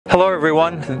Hello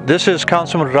everyone, this is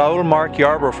Councilman Mark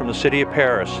Yarbrough from the city of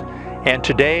Perris, and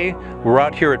today we're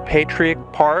out here at Patriot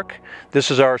Park.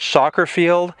 This is our soccer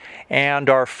field and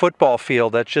our football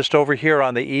field that's just over here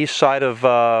on the east side of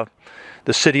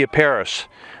the city of Perris.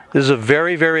 This is a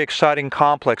very, very exciting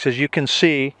complex. As you can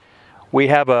see, we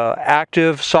have an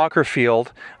active soccer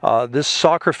field. This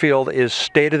soccer field is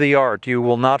state-of-the-art. You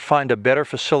will not find a better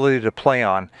facility to play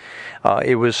on.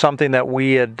 It was something that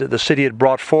the city had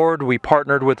brought forward. We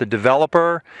partnered with the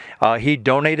developer. He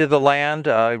donated the land,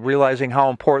 realizing how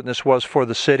important this was for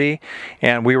the city,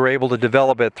 and we were able to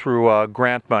develop it through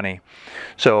grant money.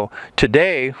 So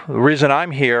today, the reason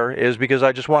I'm here is because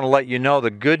I just want to let you know the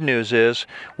good news is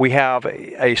we have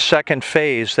a second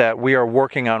phase that we are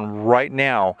working on right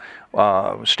now.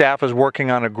 Staff is working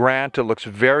on a grant. It looks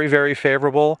very, very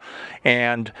favorable.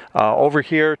 And over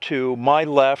here to my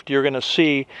left, you're going to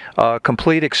see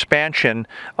complete expansion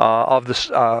of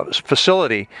this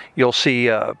facility. You'll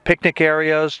see picnic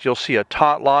areas, you'll see a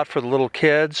tot lot for the little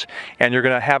kids, and you're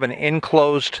going to have an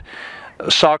enclosed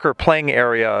soccer playing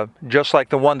area just like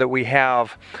the one that we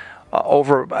have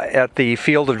over at the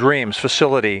Field of Dreams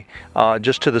facility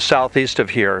just to the southeast of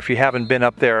here. If you haven't been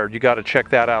up there, you got to check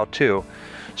that out too.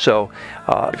 So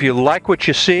if you like what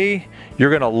you see, you're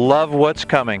going to love what's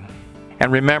coming.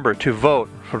 And remember to vote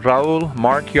for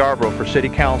Mark Yarbrough for City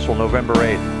Council November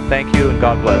 8th. Thank you and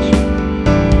God bless.